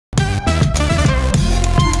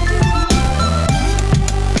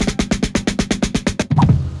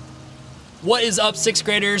What is up, sixth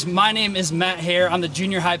graders? My name is Matt Hare. I'm the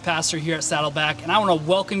junior high pastor here at Saddleback, and I want to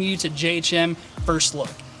welcome you to Jhm First Look.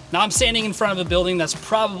 Now, I'm standing in front of a building that's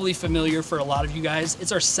probably familiar for a lot of you guys.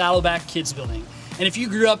 It's our Saddleback Kids building. And if you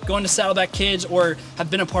grew up going to Saddleback Kids or have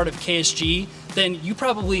been a part of KSG, then you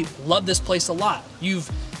probably love this place a lot. You've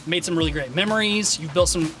made some really great memories, you've built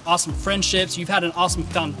some awesome friendships, you've had an awesome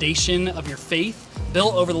foundation of your faith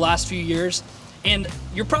built over the last few years, and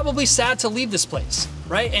you're probably sad to leave this place,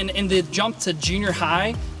 right? And the jump to junior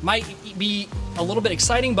high might be a little bit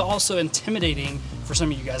exciting, but also intimidating for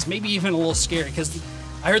some of you guys, maybe even a little scary, because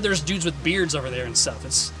I heard there's dudes with beards over there and stuff.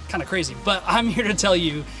 It's kind of crazy, but I'm here to tell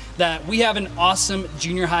you that we have an awesome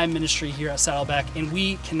junior high ministry here at Saddleback, and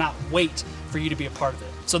we cannot wait for you to be a part of it.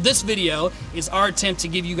 So this video is our attempt to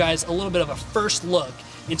give you guys a little bit of a first look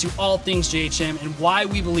into all things JHM and why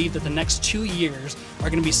we believe that the next 2 years are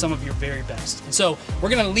going to be some of your very best. And so we're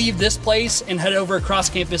going to leave this place and head over across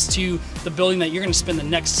campus to the building that you're going to spend the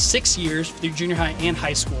next 6 years through junior high and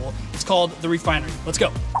high school. It's called the Refinery. Let's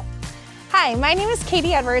go. Hi, my name is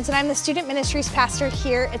Katie Edwards and I'm the Student Ministries Pastor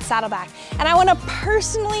here at Saddleback. And I want to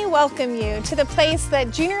personally welcome you to the place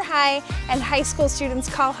that junior high and high school students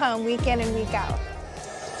call home week in and week out.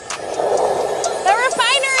 The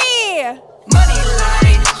Refinery! Money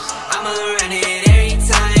line, I'ma run it every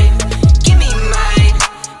time. Give me mine,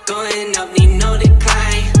 going up, need no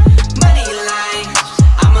decline. Money line,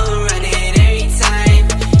 I'ma run it every time.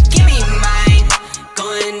 Give me mine,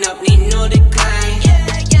 going up, need no decline.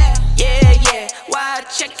 Yeah. Why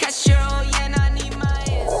check cash roll, yeah, I need my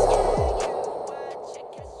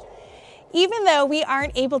Even though we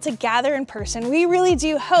aren't able to gather in person, we really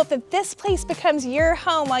do hope that this place becomes your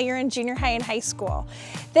home while you're in junior high and high school.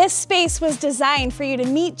 This space was designed for you to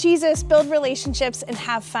meet Jesus, build relationships, and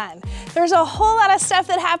have fun. There's a whole lot of stuff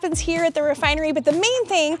that happens here at the Refinery, but the main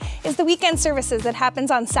thing is the weekend services that happens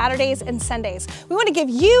on Saturdays and Sundays. We want to give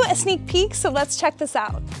you a sneak peek, so let's check this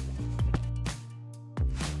out.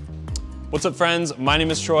 What's up, friends? My name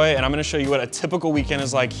is Troy, and I'm gonna show you what a typical weekend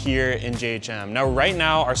is like here in JHM. Now, right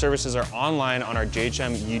now, our services are online on our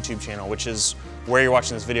JHM YouTube channel, which is where you're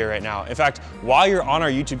watching this video right now. In fact, while you're on our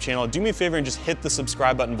YouTube channel, do me a favor and just hit the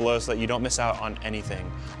subscribe button below so that you don't miss out on anything.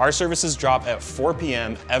 Our services drop at 4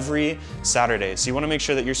 p.m. every Saturday, so you wanna make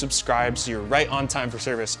sure that you're subscribed so you're right on time for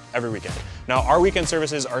service every weekend. Now, our weekend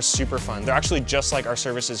services are super fun. They're actually just like our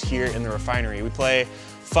services here in the Refinery. We play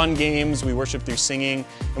fun games, we worship through singing,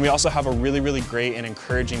 and we also have a really great and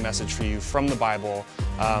encouraging message for you from the Bible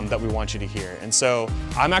that we want you to hear. And so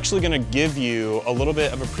I'm actually gonna give you a little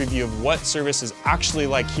bit of a preview of what service is actually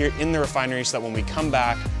like here in the Refinery so that when we come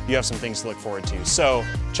back, you have some things to look forward to. So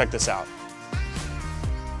check this out.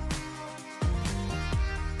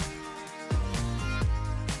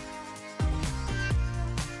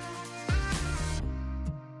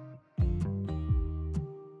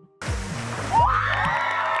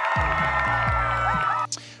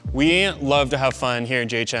 We love to have fun here in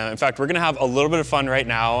JHM. In fact, we're gonna have a little bit of fun right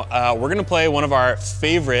now. We're gonna play one of our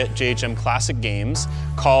favorite JHM classic games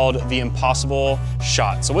called the Impossible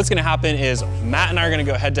Shot. So what's gonna happen is Matt and I are gonna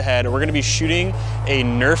go head to head. We're gonna be shooting a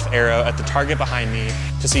Nerf arrow at the target behind me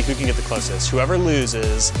to see who can get the closest. Whoever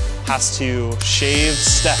loses has to shave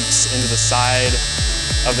steps into the side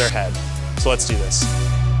of their head. So let's do this.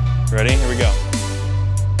 Ready? Here we go.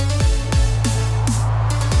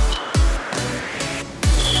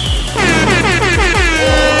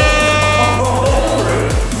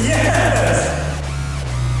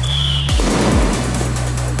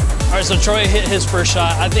 All right, so Troy hit his first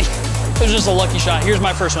shot. I think it was just a lucky shot. Here's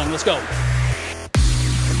my first one. Let's go.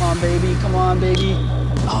 Come on, baby. Come on, baby.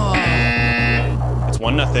 Oh. It's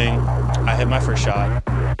 1-0. I hit my first shot.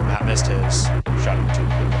 Matt missed his. Shot number 2.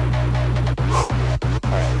 All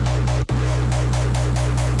right.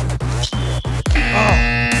 Oh.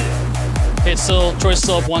 Okay, Troy's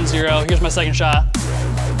still up 1-0. Here's my second shot.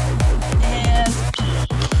 And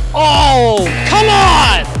oh, come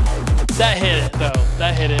on! That hit it, though.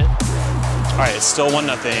 That hit it. All right, it's still 1-0.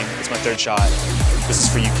 It's my third shot. This is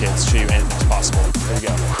for you kids, to show you anything's possible. Here we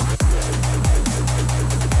go.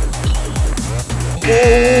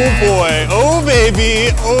 Oh boy, oh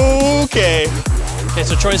baby, okay. Okay,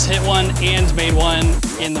 so Troy's hit one and made one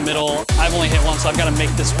in the middle. I've only hit one, so I've got to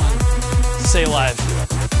make this one to stay alive.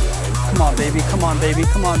 Come on, baby, come on, baby,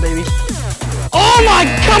 come on, baby. Oh my,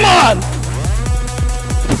 come on!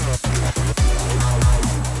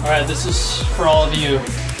 All right, this is for all of you.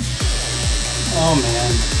 Oh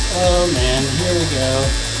man, here we go.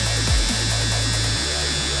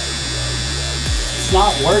 It's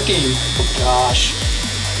not working. Oh gosh. I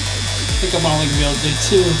think I'm only gonna be able to do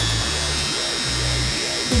 2.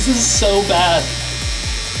 This is so bad.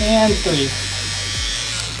 And 3.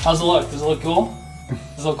 How's it look? Does it look cool?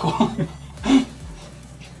 Does it look cool? Does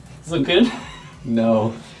it look good?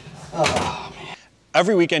 No.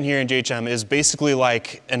 Every weekend here in JHM is basically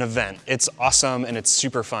like an event. It's awesome and it's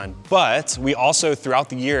super fun. But we also throughout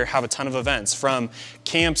the year have a ton of events, from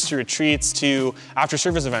camps to retreats to after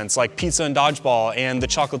service events like pizza and dodgeball and the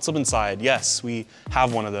chocolate slip and slide. Yes, we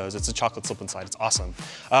have one of those. It's a chocolate slip and slide. It's awesome.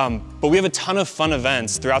 But we have a ton of fun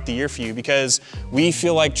events throughout the year for you because we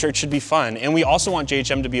feel like church should be fun. And we also want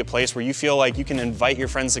JHM to be a place where you feel like you can invite your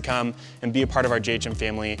friends to come and be a part of our JHM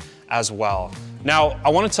family as well. Now, I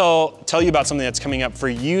want to tell you about something that's coming up for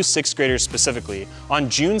you 6th graders specifically. On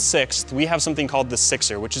June 6th, we have something called the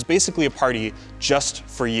Sixer, which is basically a party just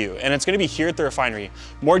for you. And it's gonna be here at the refinery.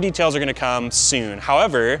 More details are gonna come soon.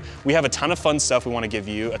 However, we have a ton of fun stuff we wanna give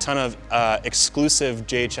you, a ton of exclusive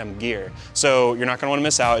JHM gear. So you're not gonna wanna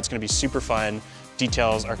miss out. It's gonna be super fun.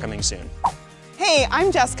 Details are coming soon. Hey,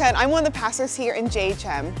 I'm Jessica and I'm one of the pastors here in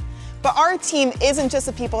JHM. But our team isn't just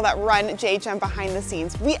the people that run JHM behind the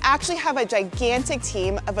scenes. We actually have a gigantic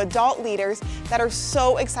team of adult leaders that are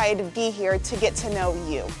so excited to be here to get to know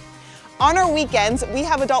you. On our weekends, we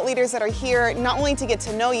have adult leaders that are here not only to get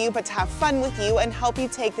to know you, but to have fun with you and help you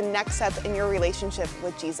take the next step in your relationship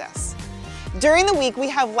with Jesus. During the week, we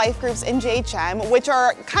have life groups in JHM, which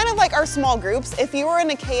are kind of like our small groups. If you were in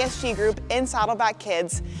a KSG group in Saddleback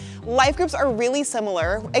Kids, life groups are really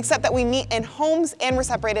similar, except that we meet in homes and we're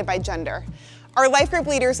separated by gender. Our life group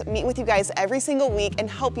leaders meet with you guys every single week and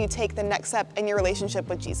help you take the next step in your relationship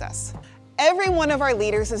with Jesus. Every one of our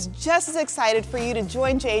leaders is just as excited for you to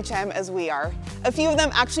join JHM as we are. A few of them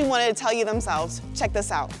actually wanted to tell you themselves. Check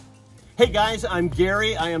this out. Hey guys, I'm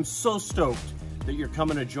Gary. I am so stoked that you're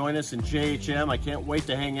coming to join us in JHM. I can't wait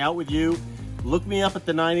to hang out with you. Look me up at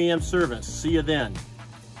the 9 a.m. service. See you then.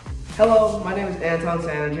 Hello, my name is Anton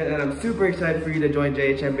Sandringen, and I'm super excited for you to join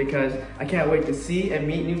JHM because I can't wait to see and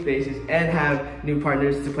meet new faces and have new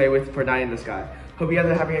partners to play with for Night in the Sky. Hope you guys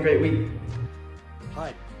are having a great week.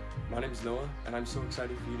 Hi, my name is Noah, and I'm so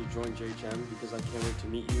excited for you to join JHM because I can't wait to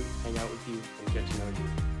meet you, hang out with you, and get to know you.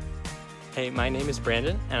 Hey, my name is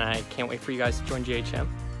Brandon, and I can't wait for you guys to join JHM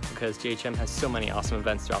because JHM has so many awesome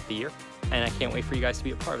events throughout the year, and I can't wait for you guys to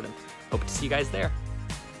be a part of them. Hope to see you guys there.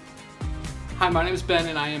 Hi, my name is Ben,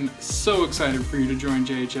 and I am so excited for you to join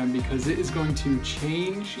JHM because it is going to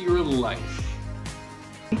change your life.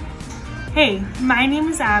 Hey, my name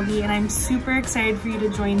is Abby, and I'm super excited for you to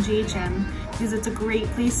join JHM because it's a great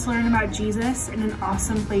place to learn about Jesus and an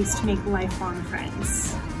awesome place to make lifelong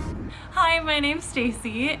friends. Hi, my name's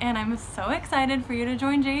Stacy, and I'm so excited for you to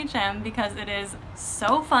join JHM because it is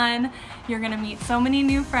so fun. You're gonna meet so many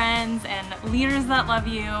new friends and leaders that love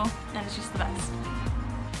you, and it's just the best.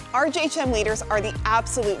 Our JHM leaders are the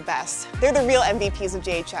absolute best. They're the real MVPs of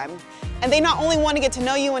JHM. And they not only want to get to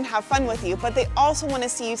know you and have fun with you, but they also want to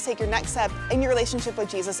see you take your next step in your relationship with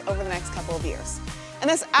Jesus over the next couple of years. And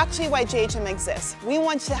that's actually why JHM exists. We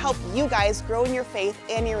want to help you guys grow in your faith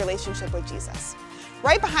and your relationship with Jesus.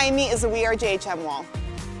 Right behind me is the We Are JHM wall.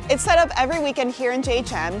 It's set up every weekend here in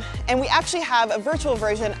JHM, and we actually have a virtual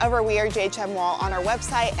version of our We Are JHM wall on our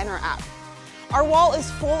website and our app. Our wall is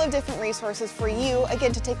full of different resources for you,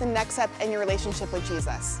 again, to take the next step in your relationship with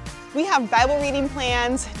Jesus. We have Bible reading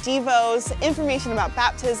plans, devos, information about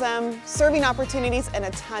baptism, serving opportunities, and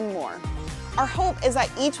a ton more. Our hope is that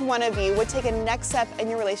each one of you would take a next step in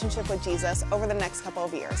your relationship with Jesus over the next couple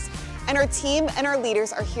of years. And our team and our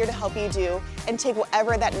leaders are here to help you do and take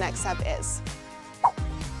whatever that next step is.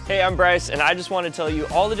 Hey, I'm Bryce, and I just want to tell you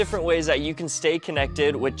all the different ways that you can stay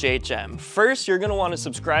connected with JHM. First, you're going to want to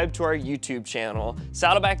subscribe to our YouTube channel,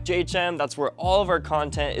 Saddleback JHM. That's where all of our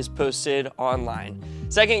content is posted online.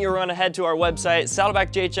 Second, you're going to head to our website,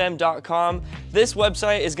 saddlebackjhm.com. This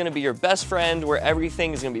website is going to be your best friend, where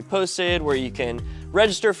everything is going to be posted, where you can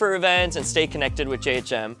register for events and stay connected with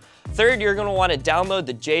JHM. Third, you're going to want to download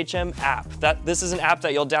the JHM app. This is an app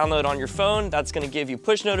that you'll download on your phone that's going to give you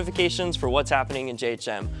push notifications for what's happening in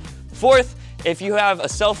JHM. Fourth, if you have a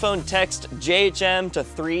cell phone, text JHM to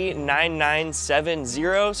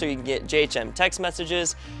 39970 so you can get JHM text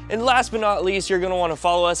messages. And last but not least, you're going to want to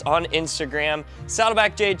follow us on Instagram,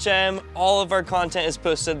 Saddleback JHM. All of our content is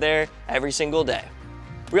posted there every single day.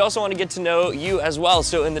 We also want to get to know you as well,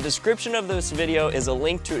 so in the description of this video is a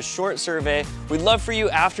link to a short survey. We'd love for you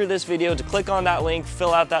after this video to click on that link,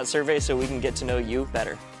 fill out that survey so we can get to know you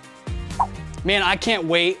better. Man, I can't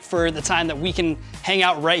wait for the time that we can hang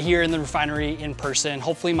out right here in the refinery in person.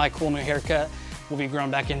 Hopefully my cool new haircut will be grown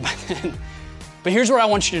back in by then. But here's what I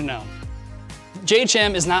want you to know.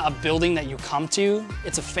 JHM is not a building that you come to,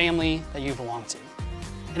 it's a family that you belong to.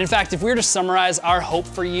 And in fact, if we were to summarize our hope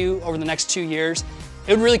for you over the next 2 years,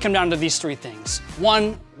 it would really come down to these three things.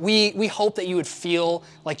 One, we hope that you would feel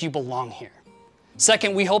like you belong here.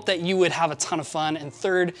 Second, we hope that you would have a ton of fun. And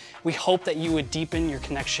third, we hope that you would deepen your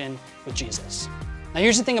connection with Jesus. Now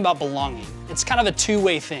here's the thing about belonging. It's kind of a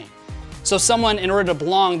two-way thing. So someone, in order to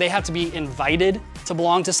belong, they have to be invited to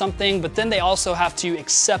belong to something, but then they also have to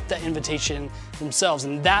accept that invitation themselves,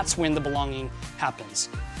 and that's when the belonging happens.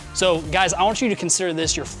 So guys, I want you to consider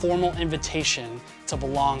this your formal invitation to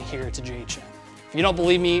belong here to JHM. If you don't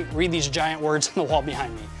believe me, read these giant words on the wall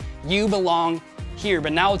behind me. You belong here,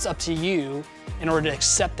 but now it's up to you in order to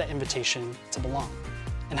accept that invitation to belong.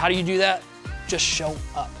 And how do you do that? Just show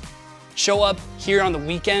up. Show up here on the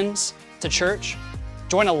weekends to church.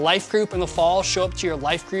 Join a life group in the fall, show up to your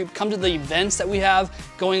life group. Come to the events that we have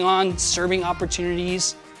going on, serving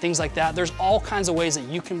opportunities, things like that. There's all kinds of ways that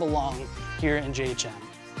you can belong here in JHM.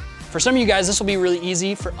 For some of you guys, this will be really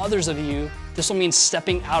easy. For others of you, this will mean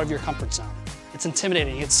stepping out of your comfort zone. It's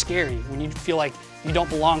intimidating, it's scary when you feel like you don't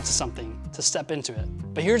belong to something, to step into it.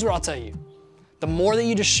 But here's what I'll tell you. The more that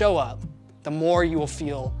you just show up, the more you will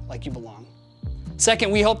feel like you belong. Second,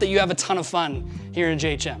 we hope that you have a ton of fun here in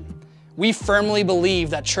JHM. We firmly believe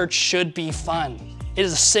that church should be fun. It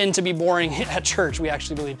is a sin to be boring at church, we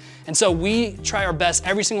actually believe. And so we try our best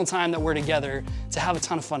every single time that we're together to have a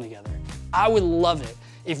ton of fun together. I would love it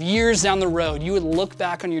if years down the road, you would look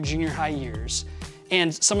back on your junior high years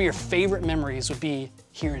and some of your favorite memories would be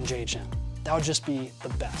here in JHM. That would just be the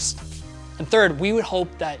best. And third, we would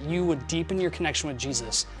hope that you would deepen your connection with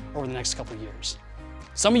Jesus over the next couple of years.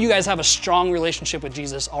 Some of you guys have a strong relationship with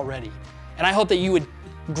Jesus already, and I hope that you would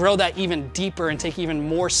grow that even deeper and take even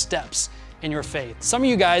more steps in your faith. Some of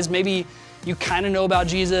you guys, maybe you kind of know about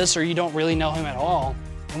Jesus or you don't really know him at all,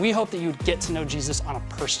 and we hope that you would get to know Jesus on a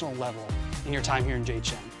personal level in your time here in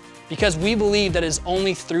JHM. Because we believe that it is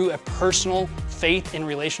only through a personal faith and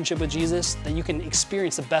relationship with Jesus that you can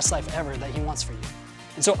experience the best life ever that he wants for you.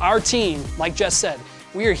 And so our team, like Jess said,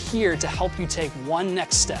 we are here to help you take one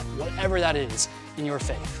next step, whatever that is, in your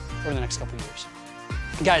faith over the next couple of years.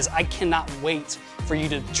 Guys, I cannot wait for you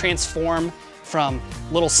to transform from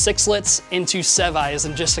little sixlets into sevis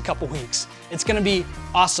in just a couple weeks. It's gonna be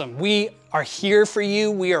awesome. We are here for you,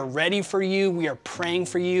 we are ready for you, we are praying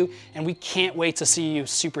for you, and we can't wait to see you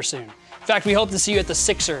super soon. In fact, we hope to see you at the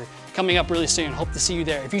Sixer coming up really soon. Hope to see you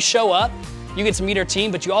there. If you show up, you get to meet our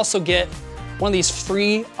team, but you also get one of these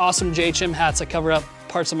free awesome JHM hats that cover up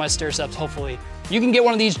parts of my stair steps, hopefully. You can get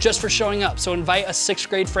one of these just for showing up. So invite a 6th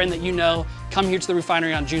grade friend that you know, come here to the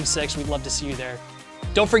refinery on June 6th. We'd love to see you there.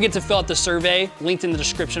 Don't forget to fill out the survey, linked in the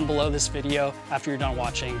description below this video after you're done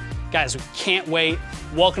watching. Guys, we can't wait.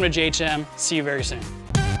 Welcome to JHM. See you very soon.